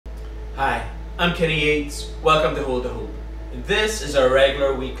Hi, I'm Kenny Yates. Welcome to HoldToHope. And this is our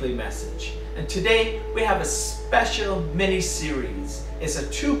regular weekly message. And today we have a special mini-series. It's a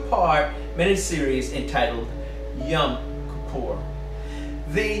two-part mini-series entitled Yom Kippur.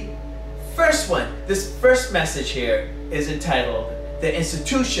 The first one, this first message here is entitled The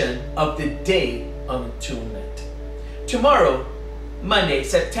Institution of the Day of Atonement. Tomorrow, Monday,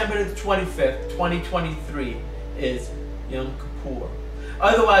 September the 25th, 2023 is Yom Kippur,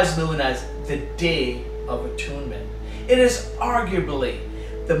 otherwise known as the Day of Atonement. It is arguably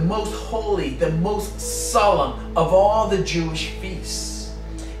the most holy, the most solemn of all the Jewish feasts.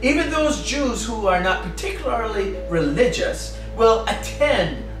 Even those Jews who are not particularly religious will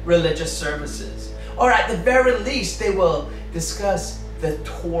attend religious services, or at the very least they will discuss the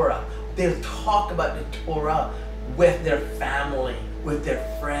Torah. They'll talk about the Torah with their family, with their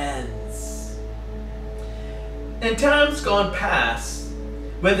friends. In times gone past,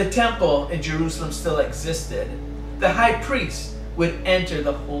 when the temple in Jerusalem still existed, the high priest would enter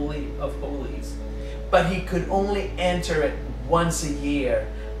the Holy of Holies, but he could only enter it once a year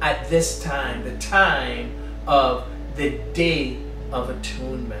at this time, the time of the Day of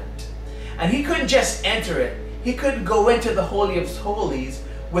Atonement. And he couldn't just enter it. He couldn't go into the Holy of Holies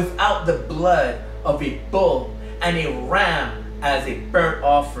without the blood of a bull and a ram as a burnt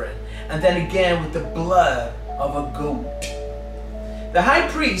offering, and then again with the blood of a goat. The high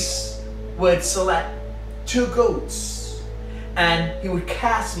priest would select 2 goats, and he would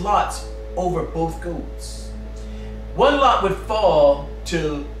cast lots over both goats. One lot would fall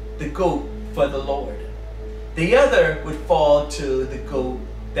to the goat for the Lord. The other would fall to the goat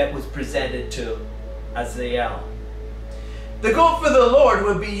that was presented to Azazel. The goat for the Lord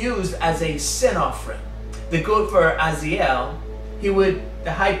would be used as a sin offering. The goat for Azazel,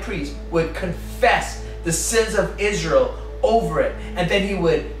 the high priest would confess the sins of Israel over it, and then he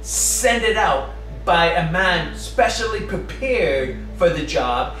would send it out by a man specially prepared for the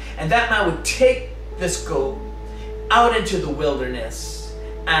job, and that man would take this goat out into the wilderness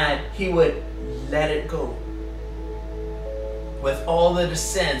and he would let it go with all of the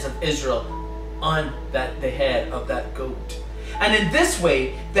sins of Israel on the head of that goat. And in this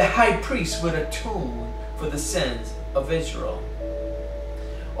way, the high priest would atone for the sins of Israel,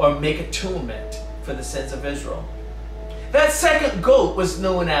 or make atonement for the sins of Israel. That second goat was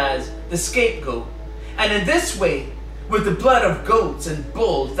known as the scapegoat. And in this way, with the blood of goats and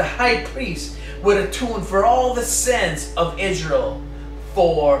bulls, the high priest would atone for all the sins of Israel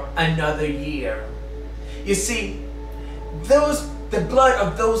for another year. You see, the blood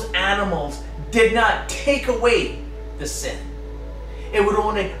of those animals did not take away the sin. It would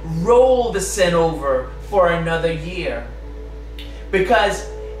only roll the sin over for another year, because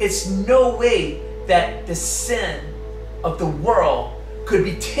it's no way that the sin of the world could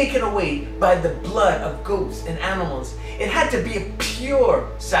be taken away by the blood of goats and animals. It had to be a pure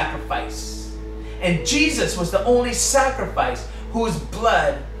sacrifice. And Jesus was the only sacrifice whose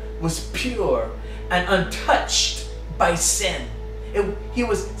blood was pure and untouched by sin. He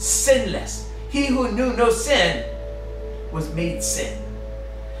was sinless. He who knew no sin was made sin.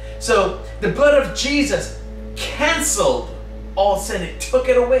 So the blood of Jesus canceled all sin. It took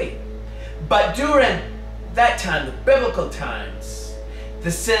it away. But during that time, the biblical times,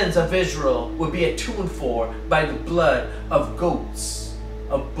 the sins of Israel would be atoned for by the blood of goats,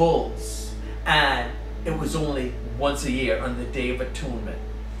 of bulls, and it was only once a year on the Day of Atonement.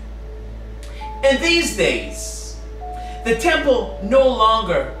 In these days, the temple no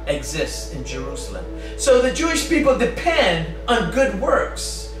longer exists in Jerusalem, so the Jewish people depend on good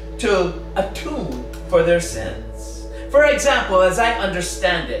works to atone for their sins. For example, as I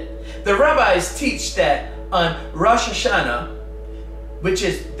understand it, the rabbis teach that on Rosh Hashanah, which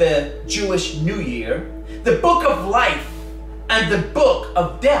is the Jewish New Year, the book of life and the book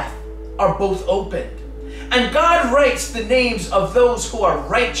of death are both opened. And God writes the names of those who are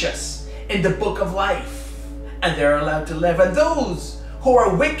righteous in the book of life, and they're allowed to live. And those who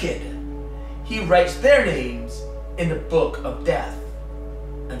are wicked, He writes their names in the book of death,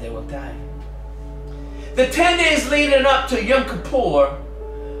 and they will die. The 10 days leading up to Yom Kippur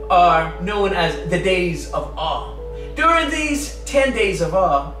are known as the days of awe. During these 10 days of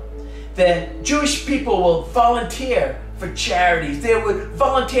awe, the Jewish people will volunteer for charities. They would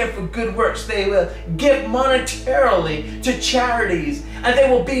volunteer for good works. They will give monetarily to charities, and they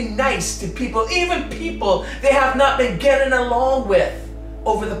will be nice to people, even people they have not been getting along with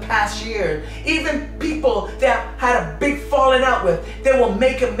over the past year. Even people they have had a big falling out with, they will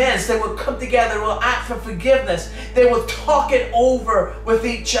make amends. They will come together, will ask for forgiveness. They will talk it over with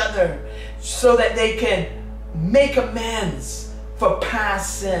each other so that they can make amends for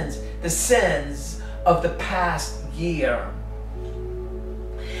past sins, the sins of the past year.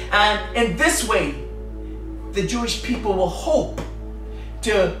 And in this way, the Jewish people will hope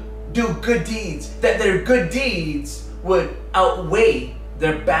to do good deeds, that their good deeds would outweigh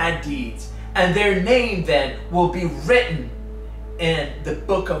their bad deeds, and their name then will be written in the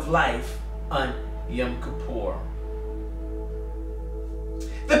book of life on Yom Kippur.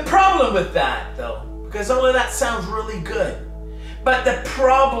 The problem with that, though, because all of that sounds really good, but the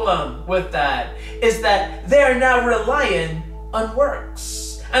problem with that is that they are now relying on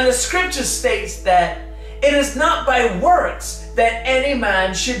works. And the scripture states that it is not by works that any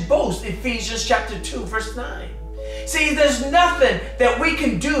man should boast. Ephesians chapter 2, verse 9. See, there's nothing that we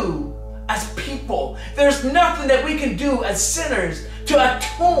can do as people. There's nothing that we can do as sinners to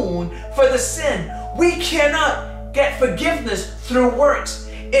atone for the sin. We cannot get forgiveness through works.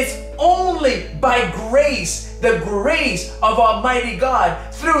 It's only by grace, the grace of Almighty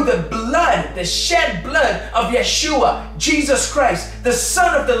God, through the blood, the shed blood of Yeshua, Jesus Christ, the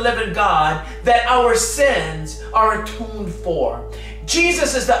Son of the living God, that our sins are atoned for.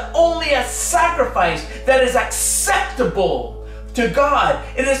 Jesus is the only sacrifice that is acceptable to God.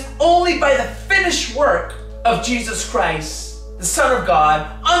 It is only by the finished work of Jesus Christ, the Son of God,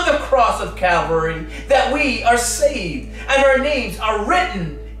 on the cross of Calvary, that we are saved and our names are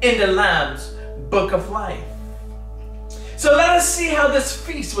written in the Lamb's book of life. So let us see how this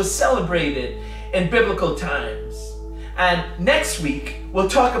feast was celebrated in biblical times. And next week, we'll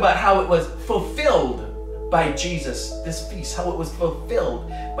talk about how it was fulfilled by Jesus, this feast, how it was fulfilled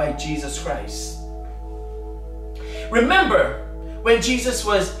by Jesus Christ. Remember, when Jesus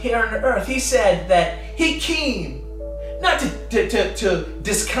was here on earth, he said that he came not to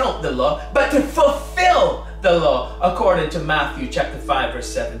discount the law, but to fulfill the law, according to Matthew chapter 5,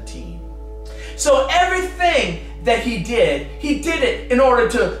 verse 17. So everything that he did it in order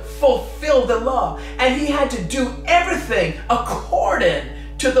to fulfill the law. And he had to do everything according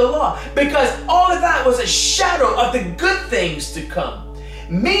to the law, because all of that was a shadow of the good things to come,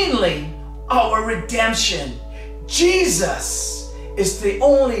 mainly our redemption. Jesus is the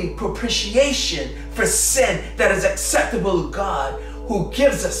only propitiation for sin that is acceptable to God, who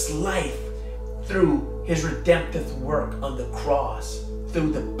gives us life through his redemptive work on the cross,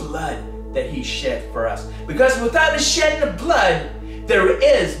 through the blood that he shed for us. Because without the shedding of blood, there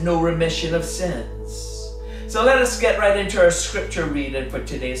is no remission of sins. So let us get right into our scripture reading for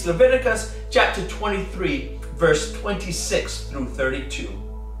today. It's Leviticus chapter 23, verse 26 through 32.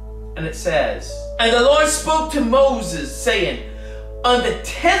 And it says, "And the Lord spoke to Moses, saying, On the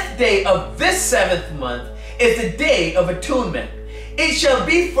 10th day of this 7th month is the day of atonement. It shall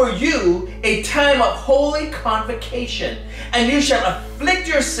be for you a time of holy convocation, and you shall afflict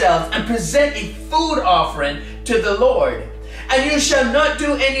yourselves and present a food offering to the Lord. And you shall not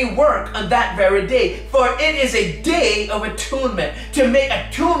do any work on that very day, for it is a day of atonement, to make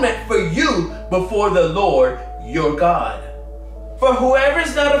atonement for you before the Lord your God. For whoever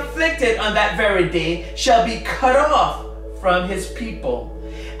is not afflicted on that very day shall be cut off from his people.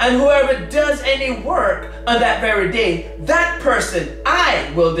 And whoever does any work on that very day, that person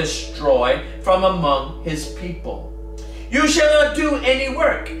I will destroy from among his people. You shall not do any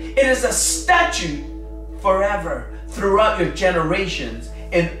work. It is a statute forever throughout your generations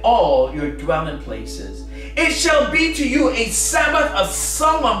in all your dwelling places. It shall be to you a Sabbath of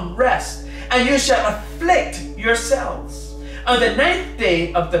solemn rest, and you shall afflict yourselves. On the 9th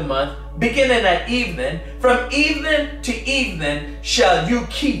day of the month, beginning at evening, from evening to evening shall you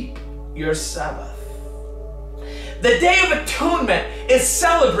keep your Sabbath." The Day of Atonement is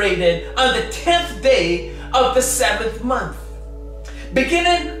celebrated on the 10th day of the 7th month.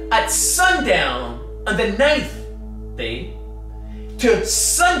 Beginning at sundown on the 9th day to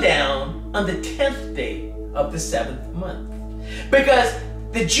sundown on the 10th day of the 7th month. Because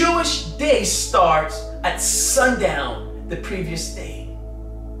the Jewish day starts at sundown the previous day,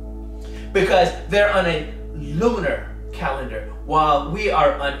 because they're on a lunar calendar while we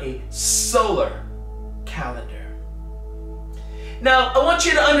are on a solar calendar. Now, I want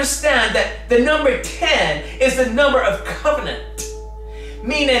you to understand that the number 10 is the number of covenant,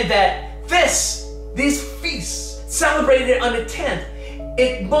 meaning that these feasts celebrated on the 10th,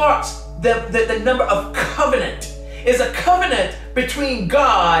 it marks the number of covenant. It's a covenant between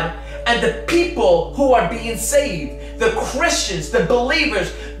God and the people who are being saved, the Christians, the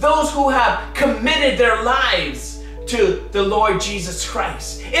believers, those who have committed their lives to the Lord Jesus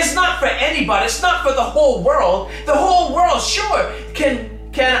Christ. It's not for anybody. It's not for the whole world. The whole world, sure, can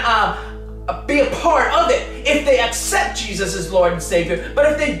be a part of it if they accept Jesus as Lord and Savior.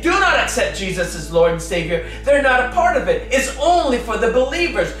 But if they do not accept Jesus as Lord and Savior, they're not a part of it. It's only for the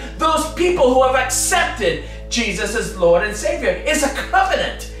believers, those people who have accepted Jesus as Lord and Savior. It's a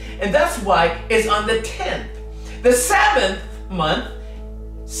covenant, and that's why it's on the 10th. The 7th month,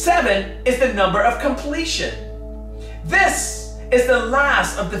 7 is the number of completion. This is the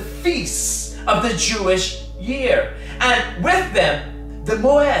last of the feasts of the Jewish year, and with them the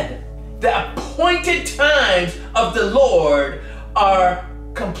Moed, the appointed times of the Lord, are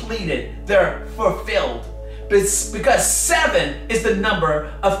completed. They're fulfilled. Because 7 is the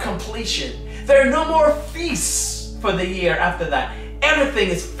number of completion. There are no more feasts for the year after that. Everything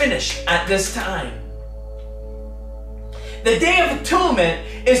is finished at this time. The Day of Atonement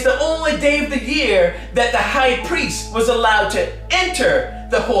is the only day of the year that the high priest was allowed to enter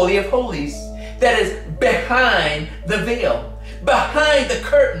the Holy of Holies. That is behind the veil, behind the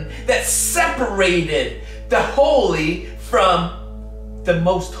curtain that separated the holy from the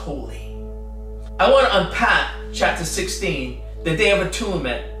most holy. I want to unpack chapter 16, the Day of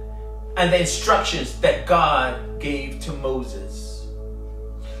Atonement, and the instructions that God gave to Moses.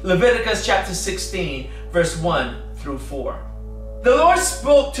 Leviticus chapter 16, verse 1 through 4. The Lord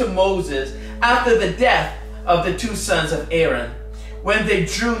spoke to Moses after the death of the 2 sons of Aaron, when they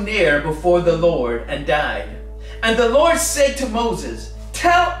drew near before the Lord and died. And the Lord said to Moses,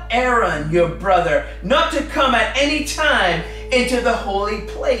 "Tell Aaron your brother not to come at any time into the holy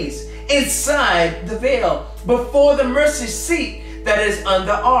place, inside the veil, before the mercy seat that is on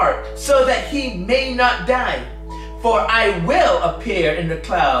the ark, so that he may not die. For I will appear in the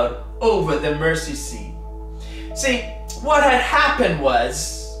cloud over the mercy seat." See, what had happened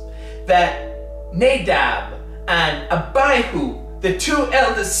was that Nadab and Abihu, the 2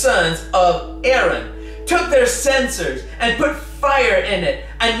 eldest sons of Aaron, took their censers and put fire in it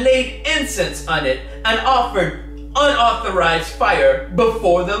and laid incense on it and offered unauthorized fire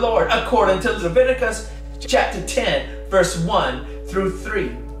before the Lord, according to Leviticus chapter 10, verse 1 through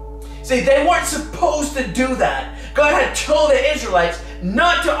 3. See, they weren't supposed to do that. God had told the Israelites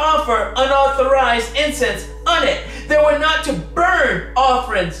not to offer unauthorized incense on it. They were not to burn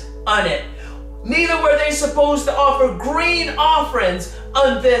offerings on it. Neither were they supposed to offer green offerings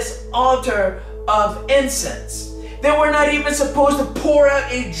on this altar of incense. They were not even supposed to pour out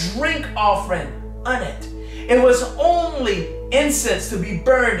a drink offering on it. It was only incense to be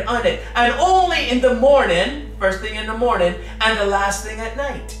burned on it, and only in the morning, first thing in the morning, and the last thing at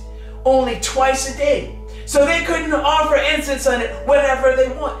night. Only twice a day. So they couldn't offer incense on it whenever they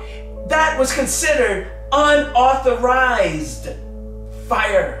want. That was considered unauthorized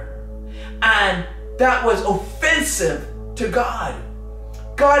fire. And that was offensive to God.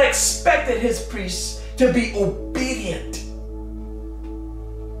 God expected his priests to be obedient.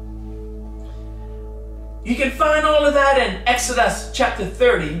 You can find all of that in Exodus chapter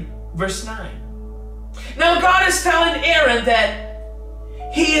 30, verse 9. Now God is telling Aaron that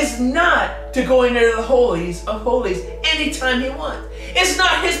he is not to go into the holies of holies anytime he wants. It's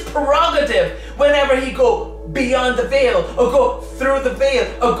not his prerogative whenever he go beyond the veil, or go through the veil,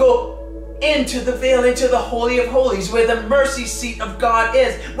 or go into the veil, into the Holy of Holies, where the mercy seat of God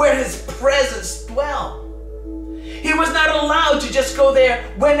is, where his presence dwells. He was not allowed to just go there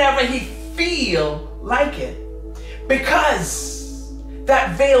whenever he feel like it, because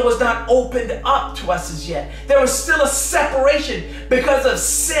that veil was not opened up to us as yet. There was still a separation because of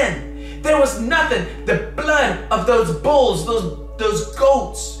sin. There was nothing. The blood of those bulls, those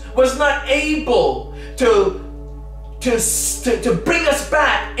goats, was not able to bring us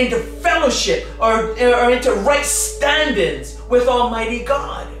back into fellowship or into right standings with Almighty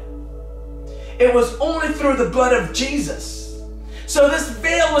God. It was only through the blood of Jesus. So this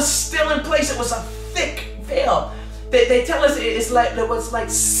veil was still in place. It was a thick veil. They tell us it was like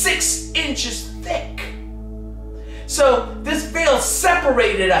 6 inches thick. So this veil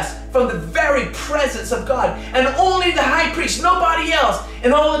separated us from the very presence of God. And only the high priest, nobody else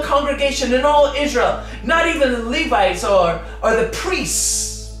in all the congregation, in all Israel, not even the Levites or the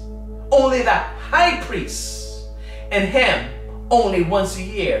priests, only the high priest, and him only once a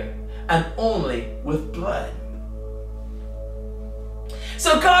year, and only with blood.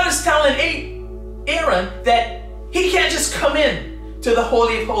 So God is telling Aaron that he can't just come in to the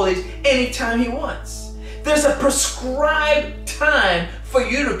Holy of Holies anytime he wants. There's a prescribed time for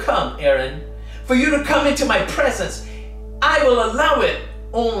you to come, Aaron, for you to come into my presence. I will allow it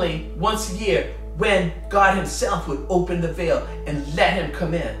only once a year, when God himself would open the veil and let him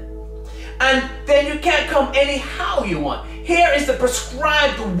come in. And then you can't come anyhow you want. Here is the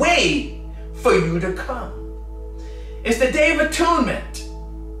prescribed way for you to come. It's the Day of Atonement.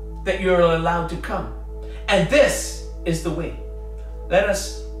 that you're allowed to come. And this is the way. Let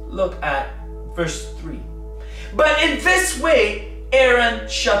us look at verse 3. But in this way Aaron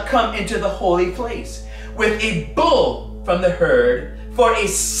shall come into the holy place with a bull from the herd for a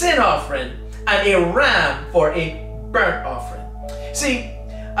sin offering and a ram for a burnt offering. See,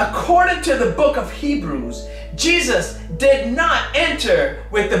 according to the book of Hebrews, Jesus did not enter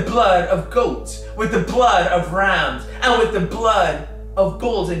with the blood of goats, with the blood of rams, and with the blood of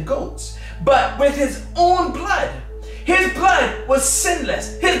bulls and goats, but with his own blood. His blood was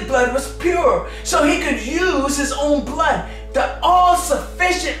sinless. His blood was pure. So he could use his own blood. The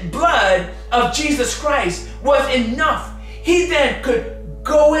all-sufficient blood of Jesus Christ was enough. He then could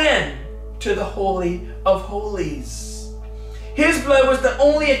go in to the Holy of Holies. His blood was the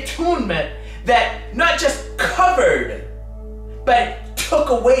only atonement that not just covered, but took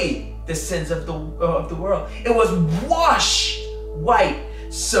away the sins of the world. It was washed white,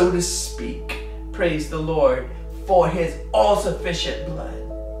 so to speak. Praise the Lord for his all-sufficient blood.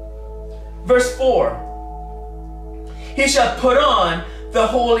 Verse 4. He shall put on the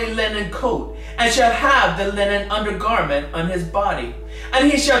holy linen coat, and shall have the linen undergarment on his body.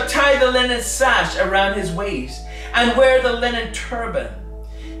 And he shall tie the linen sash around his waist, and wear the linen turban.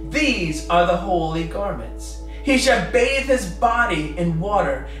 These are the holy garments. He shall bathe his body in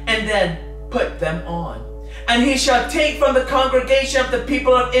water, and then put them on. And he shall take from the congregation of the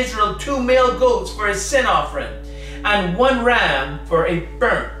people of Israel 2 male goats for a sin offering, and 1 ram for a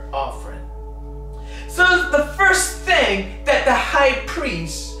burnt offering. So the first thing that the high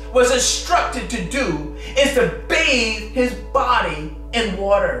priest was instructed to do is to bathe his body in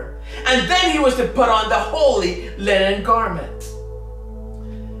water. And then he was to put on the holy linen garment.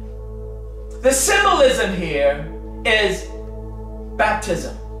 The symbolism here is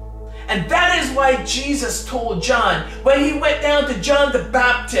baptism. And that is why Jesus told John, when he went down to John the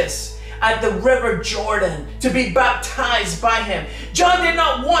Baptist at the river Jordan to be baptized by him, John did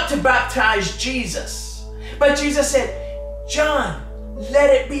not want to baptize Jesus. But Jesus said, John, let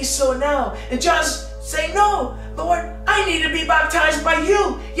it be so now. And John's saying, no, Lord, I need to be baptized by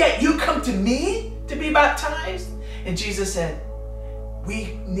you. Yet you come to me to be baptized? And Jesus said,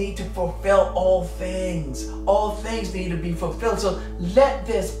 we need to fulfill all things. All things need to be fulfilled. So let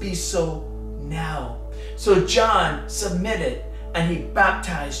this be so now. So John submitted and he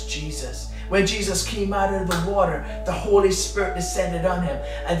baptized Jesus. When Jesus came out of the water, the Holy Spirit descended on him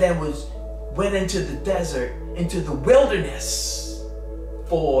and then went into the desert, into the wilderness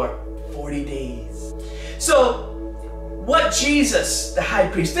for 40 days. So what Jesus, the high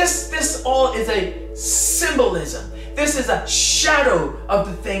priest, this all is a symbolism. This is a shadow of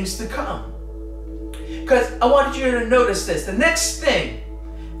the things to come. Because I wanted you to notice this. The next thing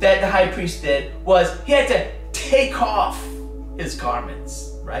that the high priest did was he had to take off his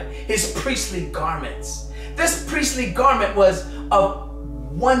garments, right? His priestly garments. This priestly garment was of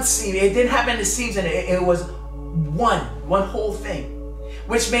one seam. It didn't have any seams in it. It was one whole thing,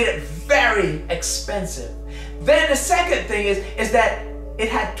 which made it very expensive. Then the second thing is that it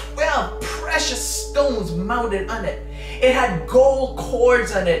had 12 precious stones mounted on it. It had gold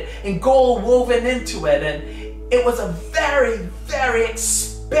cords on it and gold woven into it. And it was a very, very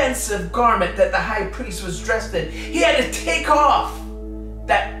expensive garment that the high priest was dressed in. He had to take off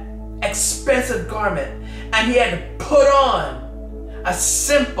that expensive garment and he had to put on a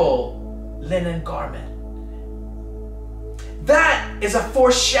simple linen garment. That is a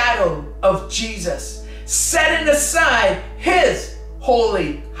foreshadow of Jesus, setting aside his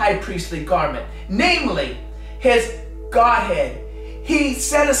holy high priestly garment, namely his Godhead. He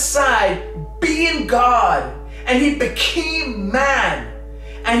set aside being God and he became man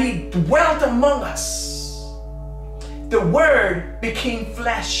and he dwelt among us. The Word became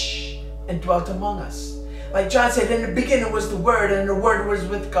flesh and dwelt among us. Like John said, in the beginning was the Word, and the Word was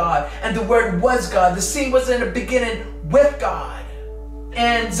with God, and the Word was God. The seed was in the beginning with God.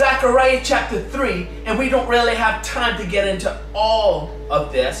 In Zechariah chapter 3, and we don't really have time to get into all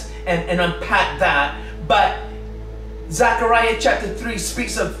of this and unpack that, but Zechariah chapter 3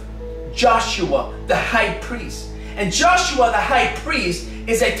 speaks of Joshua, the high priest. And Joshua, the high priest,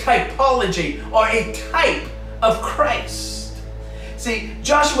 is a typology or a type of Christ. See,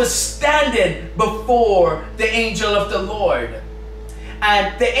 Joshua was standing before the angel of the Lord.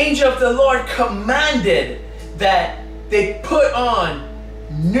 And the angel of the Lord commanded that they put on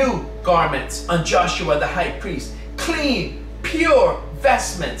new garments on Joshua, the high priest. Clean, pure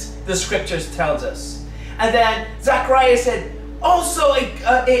vestments, the scriptures tells us. And then Zechariah said, also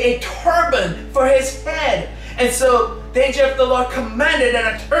a turban for his head. And so the angel of the Lord commanded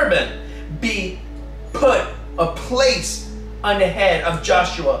that a turban be put or placed on the head of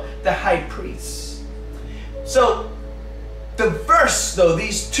Joshua, the high priest. So the verse, though,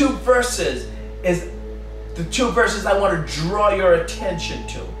 these two verses is the two verses I want to draw your attention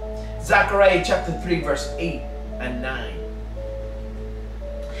to. Zechariah chapter 3, verse 8 and 9.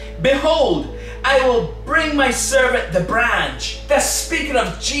 Behold, I will bring my servant the branch. That's speaking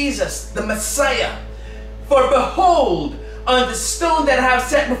of Jesus, the Messiah. For behold, on the stone that I have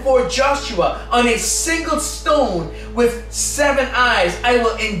set before Joshua, on a single stone with 7 eyes, I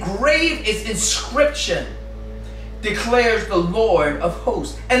will engrave its inscription, declares the Lord of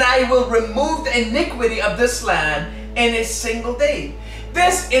hosts, and I will remove the iniquity of this land in a single day.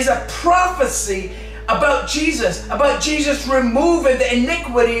 This is a prophecy about Jesus removing the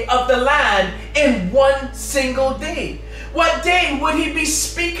iniquity of the land in one single day. What day would he be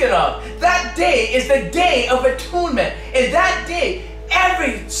speaking of? That day is the Day of Atonement. In that day,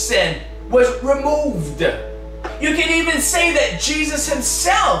 every sin was removed. You can even say that Jesus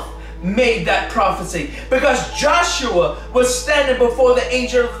himself made that prophecy, because Joshua was standing before the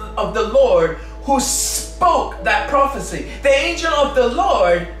angel of the Lord who spoke that prophecy. The angel of the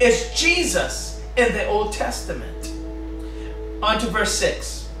Lord is Jesus in the Old Testament. On to verse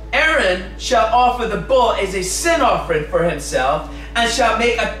 6. Aaron shall offer the bull as a sin offering for himself, and shall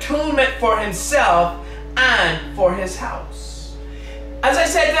make atonement for himself and for his house. As I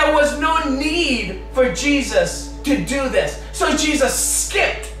said, there was no need for Jesus to do this. So Jesus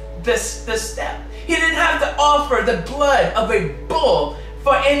skipped this step. He didn't have to offer the blood of a bull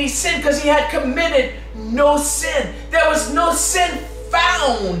for any sin, because he had committed no sin. There was no sin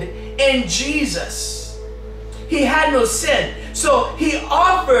found in Jesus. He had no sin. So he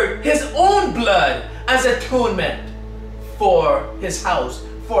offered his own blood as atonement for his house,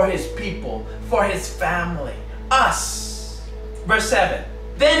 for his people, for his family, us. Verse 7.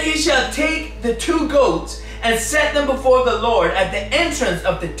 Then he shall take the 2 goats and set them before the Lord at the entrance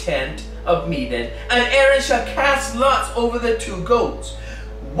of the tent of meeting, and Aaron shall cast lots over the 2 goats,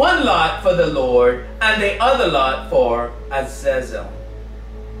 1 lot for the Lord, and the other lot for Azazel.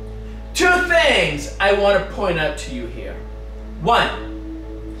 2 things I want to point out to you here.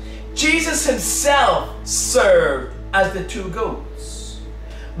 1, Jesus himself served as the 2 goats.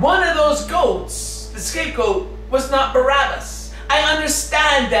 One of those goats, the scapegoat, was not Barabbas. I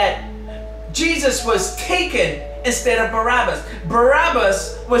understand that Jesus was taken instead of Barabbas.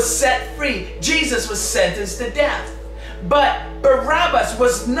 Barabbas was set free. Jesus was sentenced to death. But Barabbas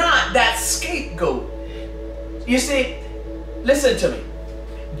was not that scapegoat. You see, listen to me.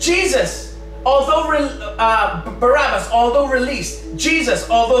 Jesus, Barabbas, although released, Jesus,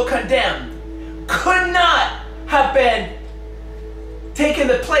 although condemned, could not have been taking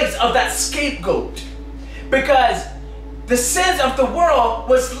the place of that scapegoat, because the sins of the world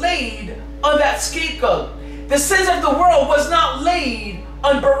was laid on that scapegoat. The sins of the world was not laid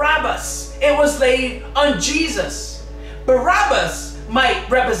on Barabbas. It was laid on Jesus. Barabbas might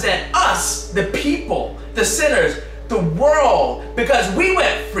represent us, the people, the sinners, the world, because we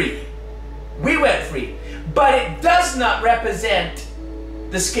went free. We went free. But it does not represent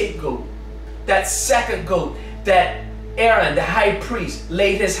the scapegoat, that second goat that Aaron, the high priest,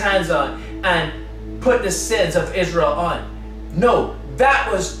 laid his hands on and put the sins of Israel on. No,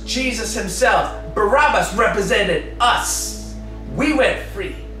 that was Jesus himself. Barabbas represented us. We went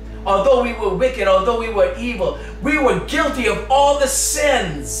free. Although we were wicked, although we were evil, we were guilty of all the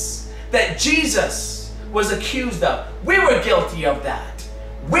sins that Jesus was accused of. We were guilty of that.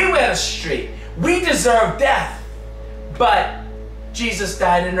 We went astray. We deserved death. But Jesus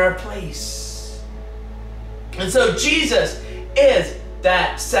died in our place. And so Jesus is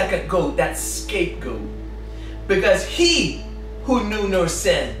that second goat, that scapegoat. Because he who knew no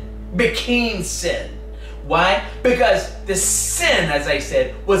sin became sin. Why? Because the sin, as I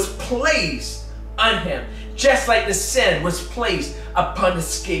said, was placed on him. Just like the sin was placed upon the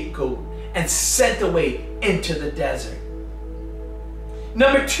scapegoat and sent away into the desert.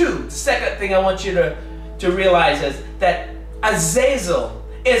 Number 2, the second thing I want you to realize is that Azazel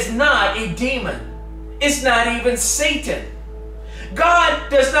is not a demon. It's not even Satan. God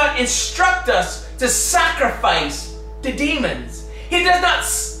does not instruct us to sacrifice to demons. He does not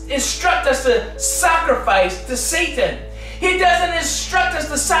instruct us to sacrifice to Satan. He doesn't instruct us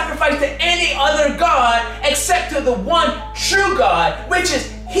to sacrifice to any other God except to the one true God, which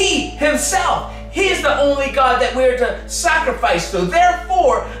is He Himself. He is the only God that we're to sacrifice to.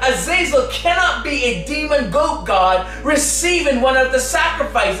 Therefore, Azazel cannot be a demon goat god receiving one of the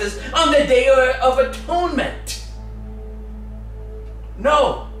sacrifices on the Day of Atonement.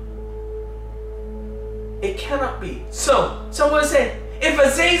 No. It cannot be. So, someone said, if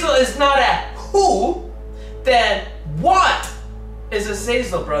Azazel is not a who, then what is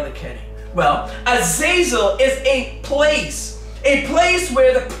Azazel, Brother Kenny? Well, Azazel is a place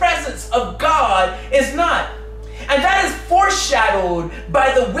where the presence of God is not. And that is foreshadowed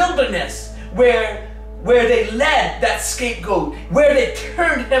by the wilderness where they led that scapegoat, where they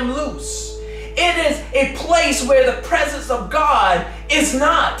turned him loose. It is a place where the presence of God is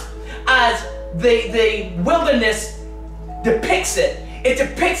not, as the wilderness depicts it. It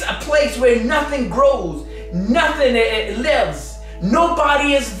depicts a place where nothing grows, nothing lives,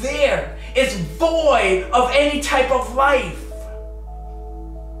 nobody is there. It's void of any type of life.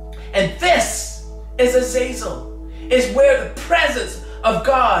 And this is Azazel, is where the presence of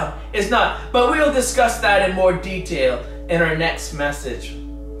God is not. But we'll discuss that in more detail in our next message,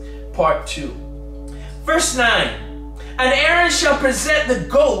 part 2. Verse 9, and Aaron shall present the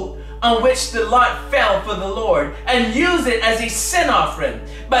goat on which the lot fell for the Lord, and use it as a sin offering.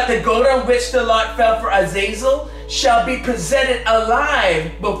 But the goat on which the lot fell for Azazel shall be presented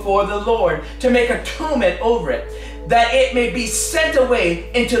alive before the Lord, to make atonement over it, that it may be sent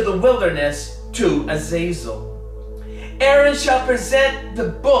away into the wilderness to Azazel. Aaron shall present the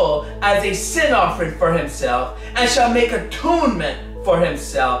bull as a sin offering for himself, and shall make atonement for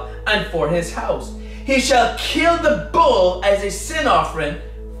himself and for his house. He shall kill the bull as a sin offering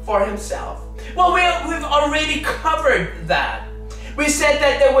for himself. Well, we've already covered that. We said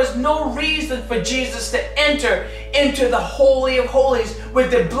that there was no reason for Jesus to enter into the Holy of Holies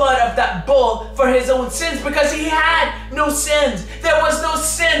with the blood of that bull for his own sins, because he had no sins. There was no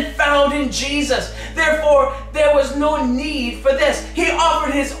sin found in Jesus. Therefore, there was no need for this. He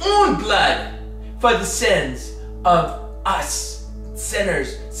offered his own blood for the sins of us,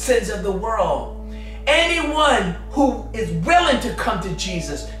 sinners, sins of the world. Anyone who is willing to come to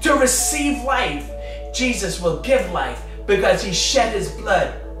Jesus to receive life, Jesus will give life, because he shed his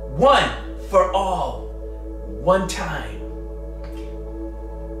blood one for all, one time.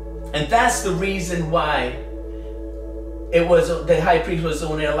 And that's the reason why it was the high priest was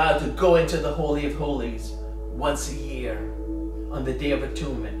only allowed to go into the Holy of Holies once a year on the Day of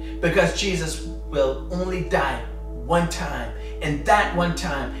Atonement, because Jesus will only die one time, and that one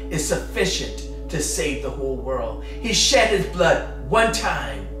time is sufficient to save the whole world. He shed his blood one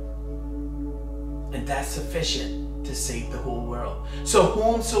time, and that's sufficient to save the whole world. So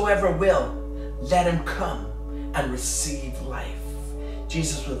whomsoever will, let him come and receive life.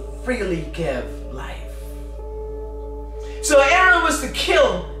 Jesus will freely give life. So Aaron was to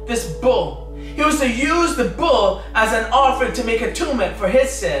kill this bull. He was to use the bull as an offering to make atonement for his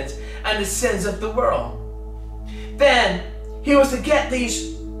sins and the sins of the world. Then he was to get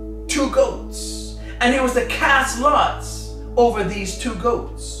these 2 goats, and he was to cast lots over these 2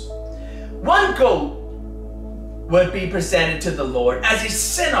 goats. One goat would be presented to the Lord as a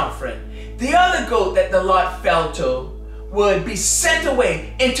sin offering. The other goat that the lot fell to would be sent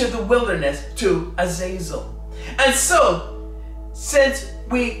away into the wilderness to Azazel. And so, since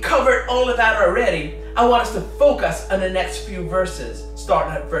we covered all of that already, I want us to focus on the next few verses,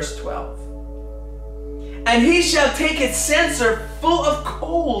 starting at verse 12. And he shall take his censer full of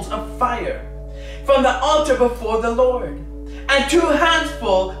coals of fire from the altar before the Lord, and 2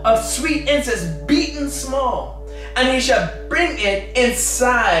 handfuls of sweet incense beaten small, and he shall bring it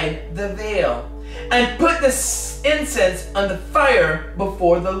inside the veil, and put the incense on the fire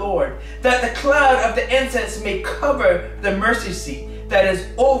before the Lord, that the cloud of the incense may cover the mercy seat that is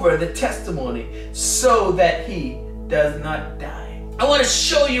over the testimony, so that he does not die. I want to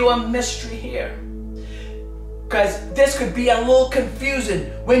show you a mystery here, because this could be a little confusing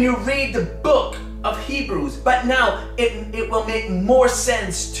when you read the book of Hebrews, but now it will make more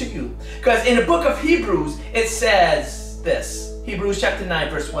sense to you. Because in the book of Hebrews, it says this, Hebrews chapter 9,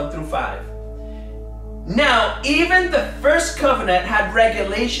 verse 1 through 5. Now, even the first covenant had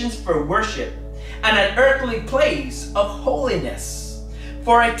regulations for worship and an earthly place of holiness.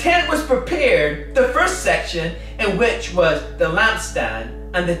 For a tent was prepared, the first section, in which was the lampstand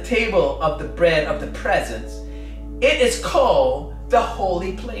and the table of the bread of the presence. It is called the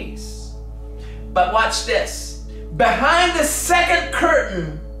holy place. But watch this. Behind the second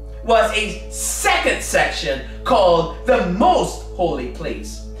curtain was a second section called the most holy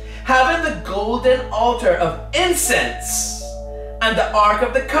place, having the golden altar of incense and the ark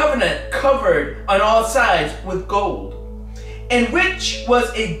of the covenant covered on all sides with gold, in which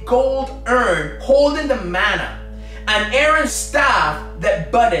was a gold urn holding the manna, and Aaron's staff that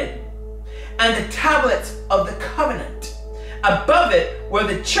budded, and the tablets of the covenant. Above it were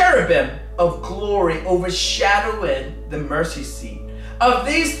the cherubim of glory overshadowing the mercy seat. Of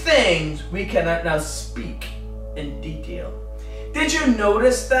these things we cannot now speak in detail. Did you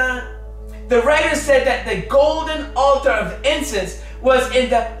notice that? the writer said that the golden altar of incense was in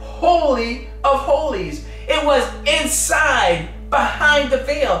the Holy of Holies. It was inside, behind the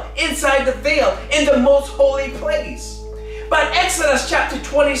veil, inside the veil, in the most holy place. But Exodus chapter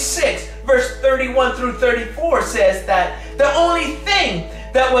 26, verse 31 through 34 says that the only thing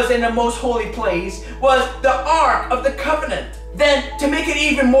that was in the most holy place was the Ark of the Covenant. Then, to make it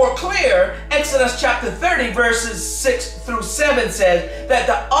even more clear, Exodus chapter 30, verses 6 through 7 says that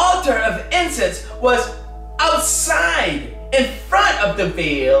the altar of incense was outside, in front of the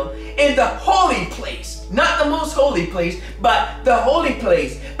veil, in the holy place. Not the most holy place, but the holy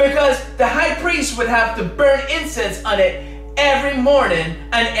place. Because the high priest would have to burn incense on it every morning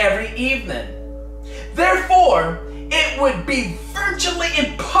and every evening. Therefore, it would be virtually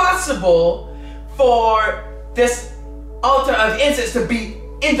impossible for this altar of incense to be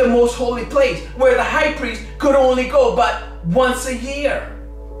in the most holy place, where the high priest could only go but once a year.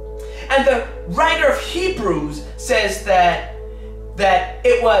 And the writer of Hebrews says that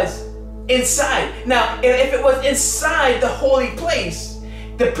it was inside. Now, if it was inside the holy place,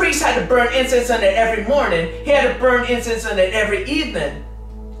 the priest had to burn incense on it every morning. He had to burn incense on it every evening.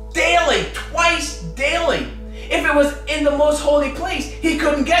 Daily, twice daily. If it was in the most holy place, he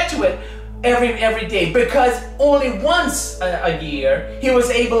couldn't get to it every day, because only once a year he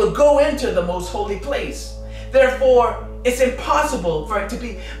was able to go into the most holy place. Therefore, it's impossible for it to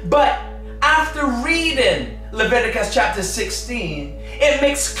be. But after reading Leviticus chapter 16, it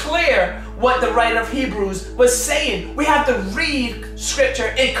makes clear what the writer of Hebrews was saying. We have to read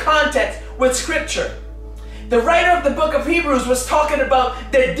Scripture in context with Scripture. The writer of the book of Hebrews was talking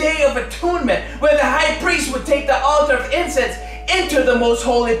about the Day of Atonement, where the high priest would take the altar of incense into the most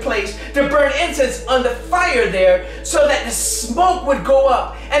holy place to burn incense on the fire there, so that the smoke would go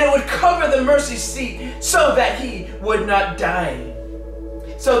up and it would cover the mercy seat so that he would not die.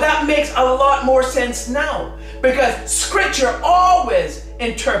 So that makes a lot more sense now, because Scripture always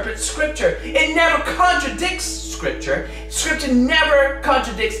interprets Scripture. It never contradicts Scripture. Scripture never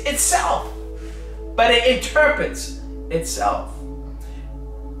contradicts itself, but it interprets itself.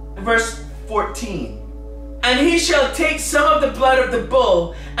 Verse 14. And he shall take some of the blood of the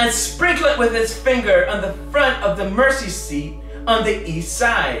bull and sprinkle it with his finger on the front of the mercy seat on the east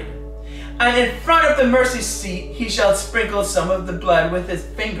side. And in front of the mercy seat he shall sprinkle some of the blood with his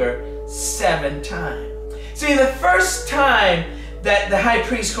finger 7 times. See, the first time that the high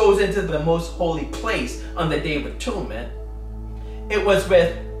priest goes into the most holy place on the Day of Atonement, it was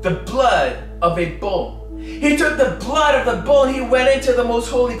with the blood of a bull. He took the blood of the bull, he went into the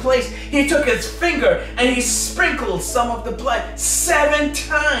most holy place. He took his finger and he sprinkled some of the blood 7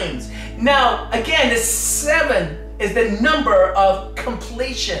 times. Now, again, the 7 is the number of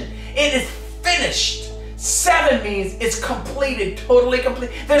completion. It is finished. 7 means it's completed, totally complete.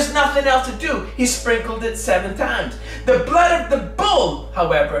 There's nothing else to do. He sprinkled it 7 times. The blood of the bull,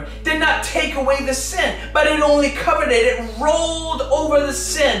 however, did not take away the sin, but it only covered it. It rolled over the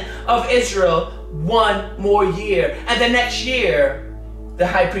sin of Israel 1 more year. And the next year, the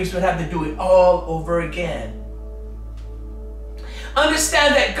high priest would have to do it all over again.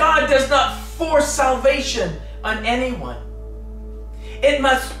 Understand that God does not force salvation on anyone. It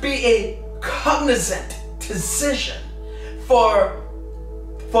must be a cognizant decision for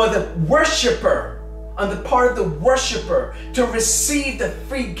the worshiper, on the part of the worshiper, to receive the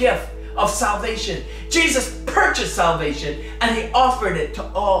free gift of salvation. Jesus purchased salvation and he offered it to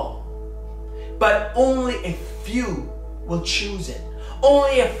all. But only a few will choose it.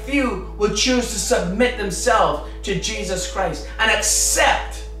 Only a few will choose to submit themselves to Jesus Christ and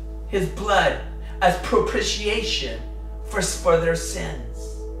accept his blood as propitiation for their sins.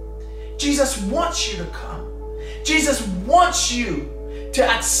 Jesus wants you to come. Jesus wants you to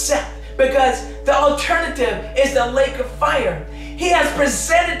accept, because the alternative is the lake of fire. He has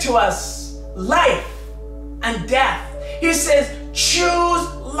presented to us life and death. He says,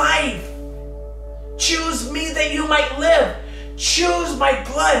 choose life. Choose me that you might live. Choose my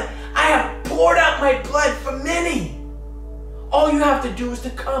blood. I have poured out my blood for many. All you have to do is to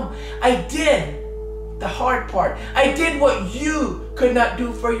come. I did the hard part. I did what you could not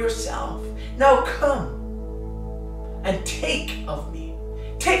do for yourself. Now come and take of me.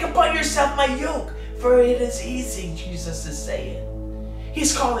 Take upon yourself my yoke, for it is easy, Jesus is saying.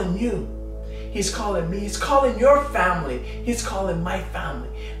 He's calling you. He's calling me. He's calling your family. He's calling my family.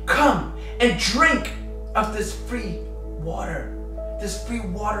 Come and drink of this free water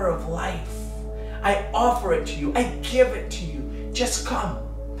of life. I offer it to you. I give it to you. Just come.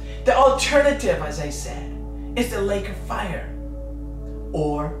 The alternative, as I said, is the lake of fire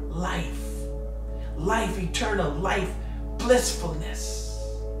or life. Life eternal, life blissfulness.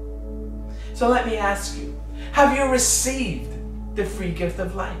 So let me ask you, have you received the free gift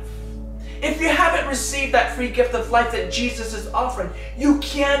of life? If you haven't received that free gift of life that Jesus is offering, you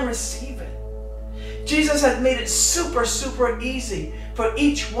can receive it. Jesus has made it super, super easy for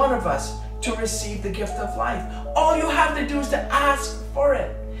each one of us to receive the gift of life. All you have to do is to ask for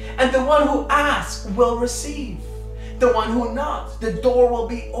it. And the one who asks will receive. The one who knocks, the door will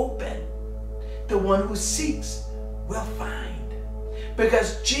be open. The one who seeks will find.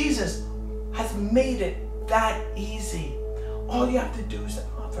 Because Jesus has made it that easy. All you have to do is to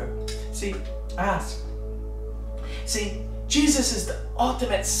offer. See, ask. See, Jesus is the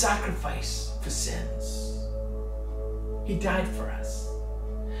ultimate sacrifice for sins. He died for us.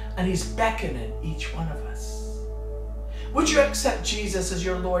 And He's beckoning each one of us. Would you accept Jesus as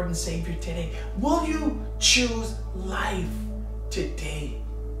your Lord and Savior today? Will you choose life today?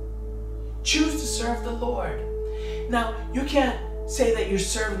 Choose to serve the Lord. Now, you can't say that you're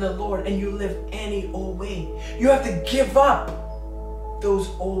serving the Lord and you live any old way. You have to give up those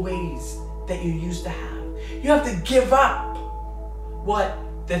old ways that you used to have. You have to give up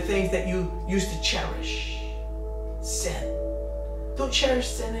the things that you used to cherish. Sin. Don't cherish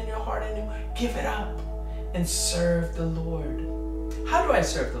sin in your heart anymore. Give it up and serve the Lord. How do I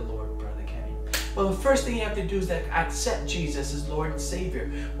serve the Lord, Brother Kenny? Well, the first thing you have to do is to accept Jesus as Lord and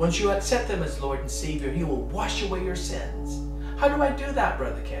Savior. Once you accept Him as Lord and Savior, He will wash away your sins. How do I do that,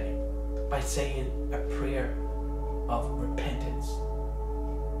 Brother Kenny? By saying a prayer of repentance.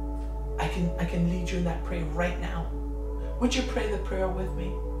 I can lead you in that prayer right now. Would you pray the prayer with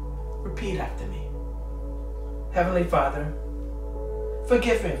me? Repeat after me. Heavenly Father,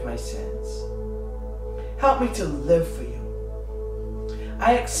 forgive me of my sins. Help me to live for You.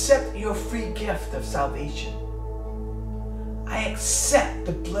 I accept Your free gift of salvation. I accept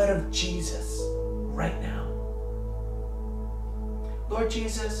the blood of Jesus right now. Lord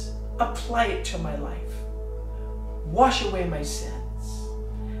Jesus, apply it to my life. Wash away my sins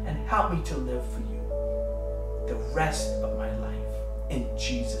and help me to live for You the rest of my life. In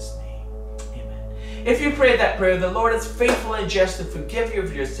Jesus' name, amen. If you pray that prayer, the Lord is faithful and just to forgive you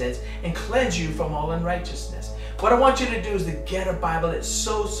of your sins and cleanse you from all unrighteousness. What I want you to do is to get a Bible. It's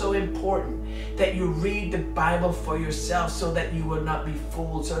so, so important that you read the Bible for yourself so that you would not be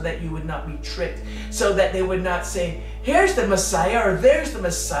fooled, so that you would not be tricked, so that they would not say, here's the Messiah or there's the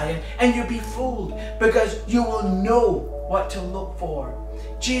Messiah, and you'll be fooled, because you will know what to look for.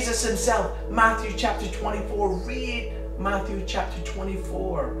 Jesus Himself, Matthew chapter 24, read Matthew chapter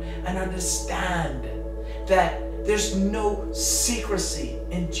 24 and understand that there's no secrecy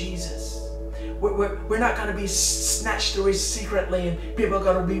in Jesus. We're not going to be snatched away secretly and people are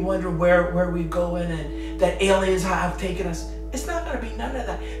going to be wondering where we're going and that aliens have taken us. It's not going to be none of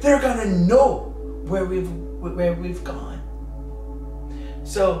that. They're going to know where we've gone.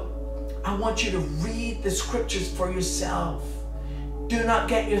 So I want you to read the scriptures for yourself. Do not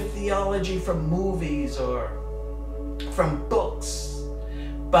get your theology from movies or from books,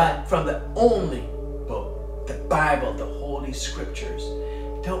 but from the only book, the Bible, the Holy Scriptures.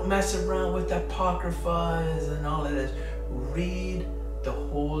 Don't mess around with apocryphas and all of this. Read the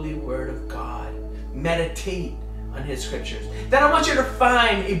Holy Word of God. Meditate on His Scriptures. Then I want you to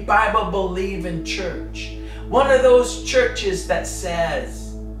find a Bible-believing church. One of those churches that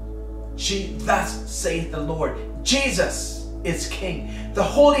says, thus saith the Lord, Jesus is King. The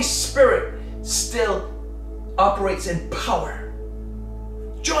Holy Spirit still operates in power.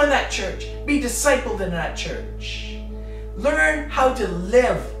 Join that church. Be discipled in that church. Learn how to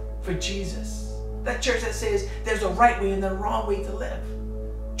live for Jesus. That church that says there's a right way and a wrong way to live.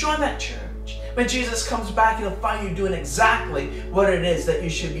 Join that church. When Jesus comes back, He'll find you doing exactly what it is that you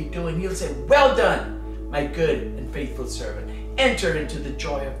should be doing. He'll say, well done, my good and faithful servant. Enter into the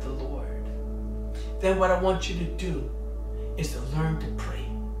joy of the Lord. Then what I want you to do is to learn to pray.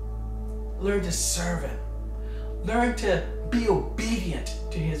 Learn to serve Him. Learn to be obedient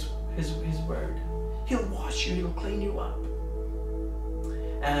to His word. He'll wash you. He'll clean you up.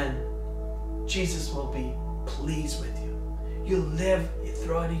 And Jesus will be pleased with you. You'll live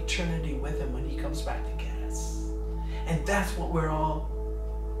throughout eternity with Him when He comes back to get us. And that's what we're all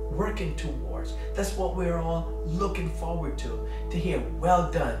working towards. That's what we're all looking forward to hear,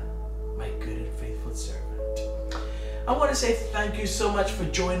 well done, my good and faithful servant. I want to say thank you so much for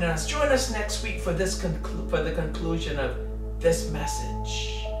joining us. Join us next week for the conclusion of this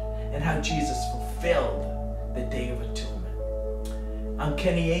message and how Jesus fulfilled the Day of Atonement. I'm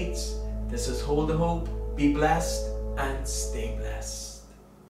Kenny Yates. This is HoldToHope. Be blessed and stay blessed.